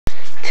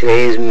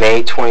Today is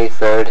May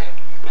 23rd,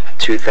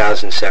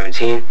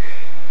 2017.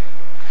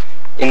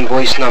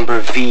 Invoice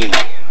number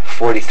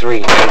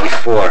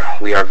V4394.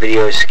 We are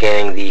video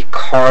scanning the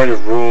card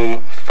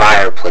room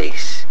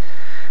fireplace.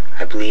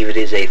 I believe it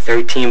is a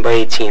 13 by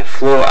 18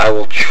 floor. I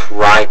will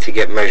try to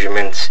get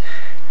measurements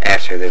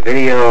after the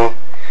video.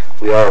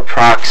 We are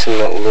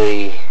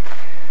approximately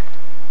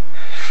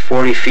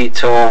 40 feet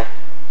tall.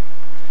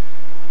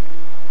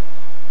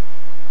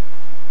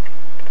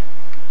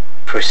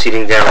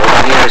 Proceeding down with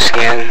the video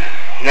scan.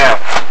 Now,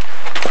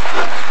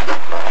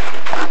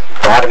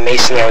 a lot of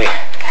masonry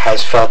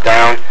has fell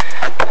down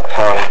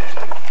upon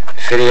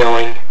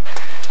videoing.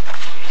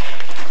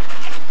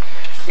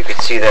 You can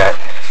see that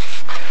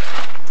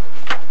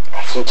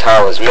flue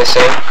tile is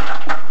missing.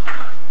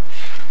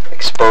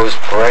 Exposed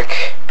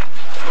brick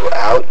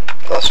throughout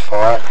thus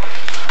far.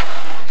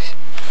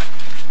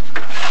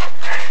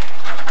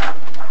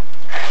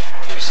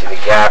 You see the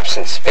gaps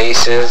and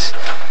spaces.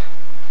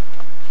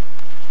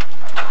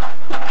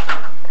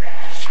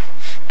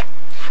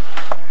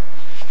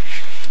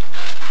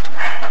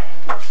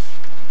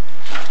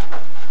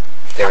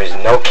 There is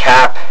no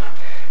cap,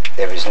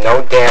 there is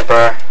no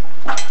damper.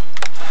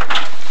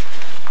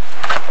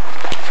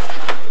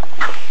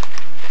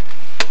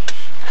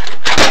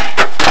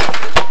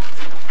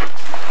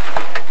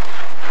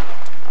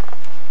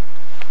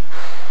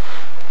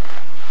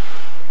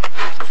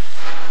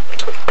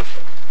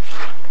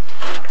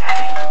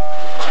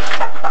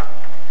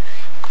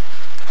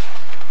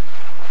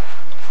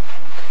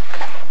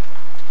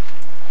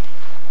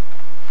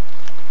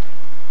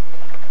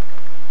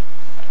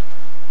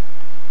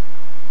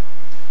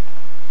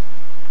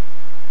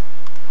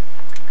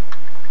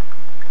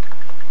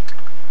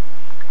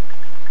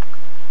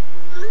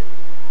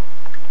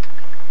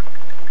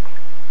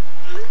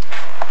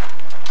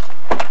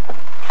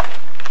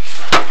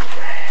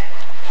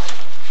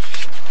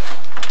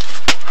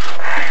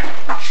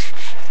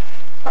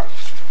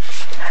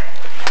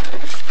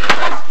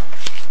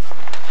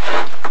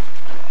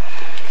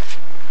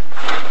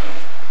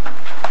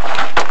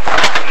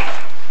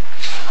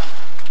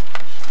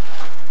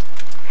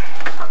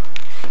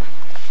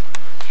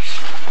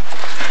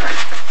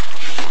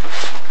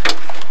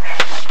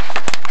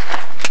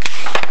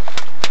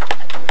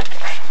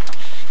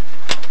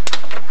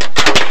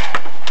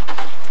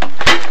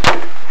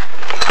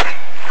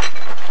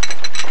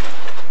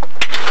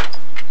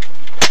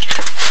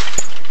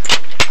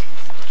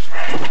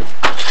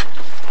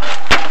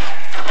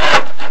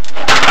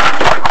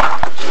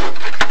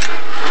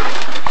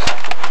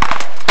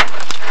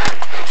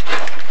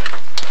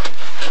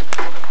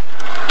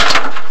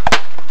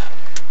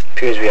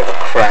 Appears we have a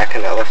crack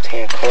in that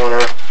left-hand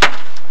corner.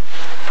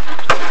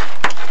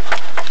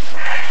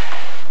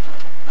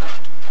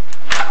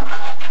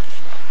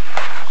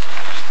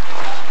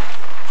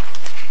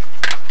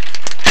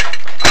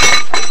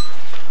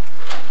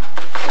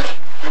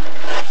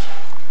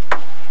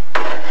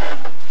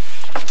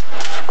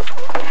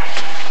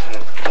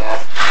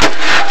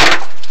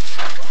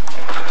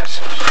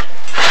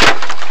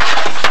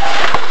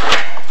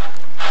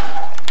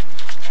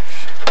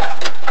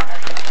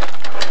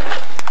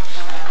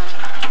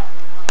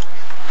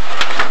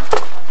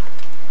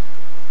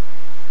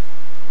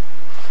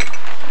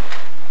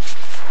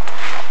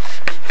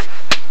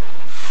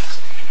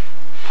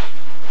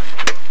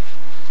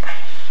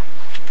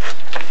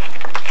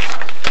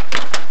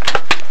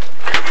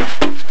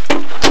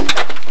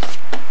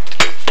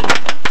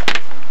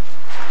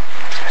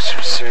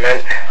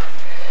 Cement.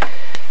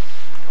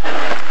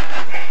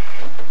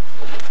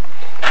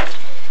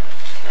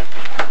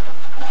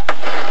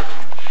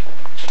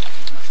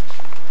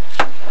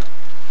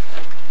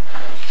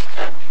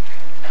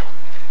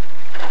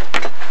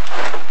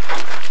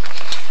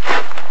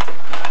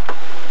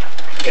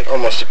 It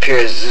almost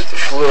appears as if the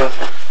flue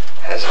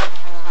has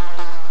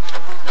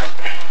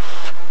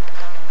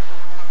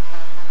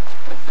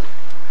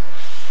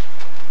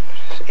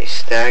a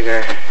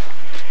stagger,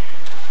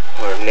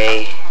 or it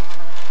may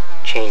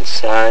change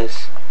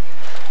size.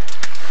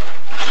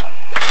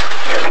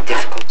 Very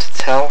difficult to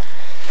tell.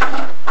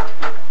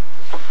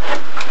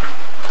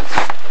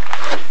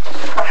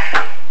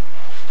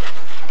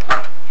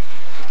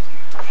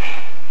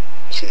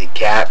 See the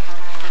gap,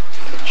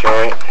 the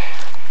joint.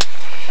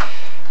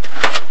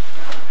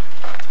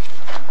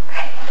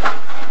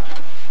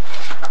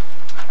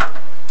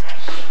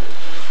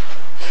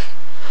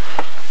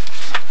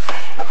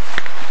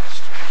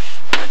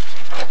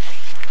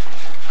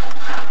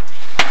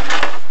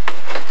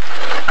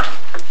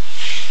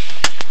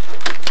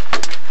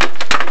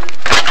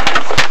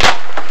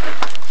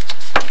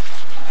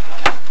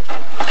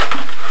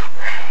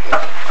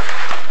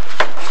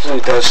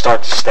 It does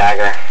start to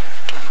stagger.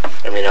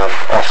 I mean,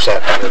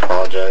 offset. I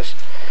apologize.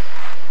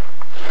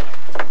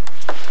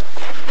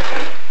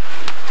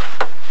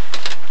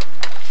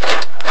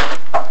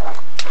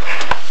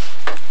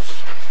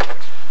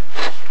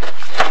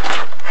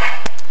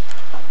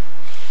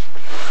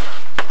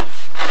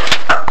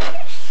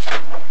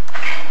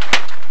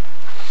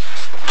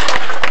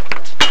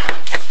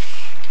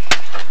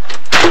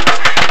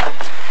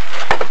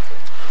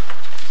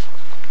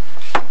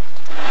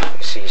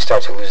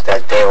 start to lose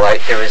that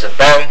daylight. There is a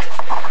bend.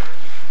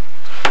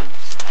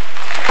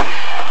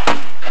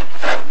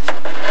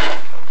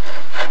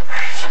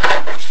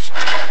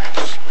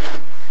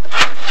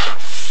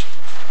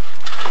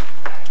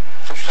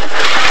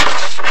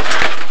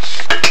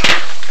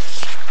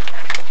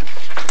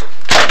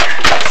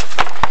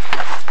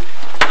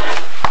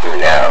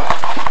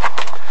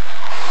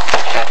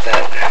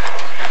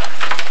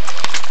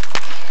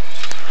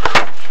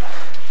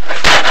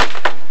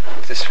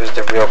 This was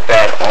the real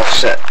bad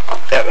offset.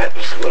 That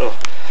was a little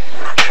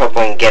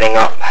trouble in getting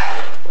up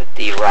with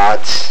the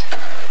rods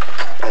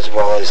as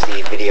well as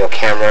the video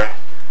camera.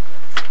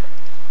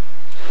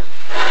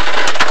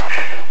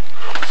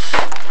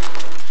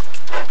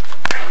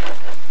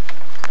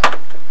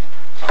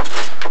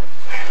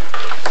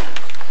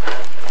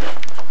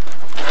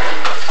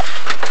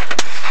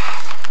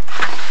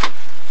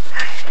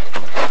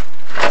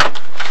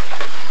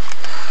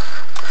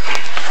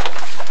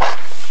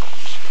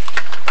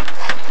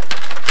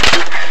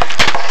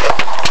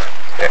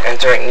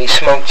 Entering the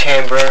smoke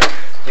chamber,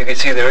 you can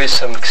see there is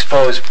some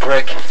exposed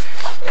brick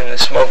in the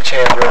smoke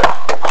chamber.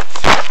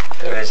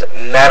 There is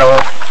metal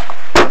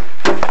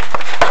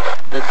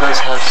that does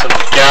have some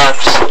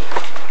gaps.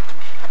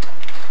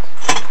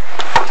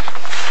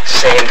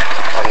 Same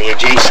on the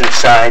adjacent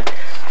side.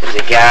 There's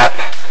a gap.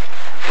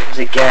 There's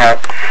a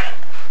gap.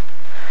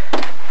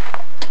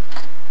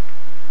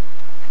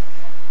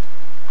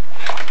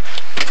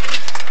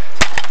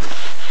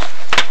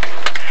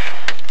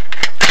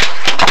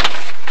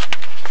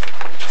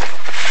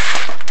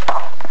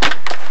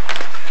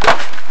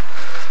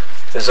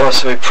 There's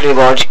also a pretty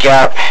large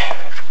gap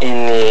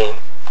in the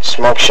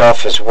smoke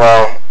shelf as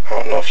well. I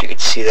don't know if you could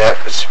see that,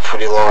 but it's a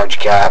pretty large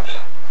gap.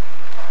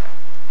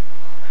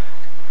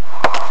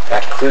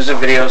 That concludes the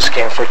video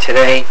scan for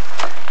today.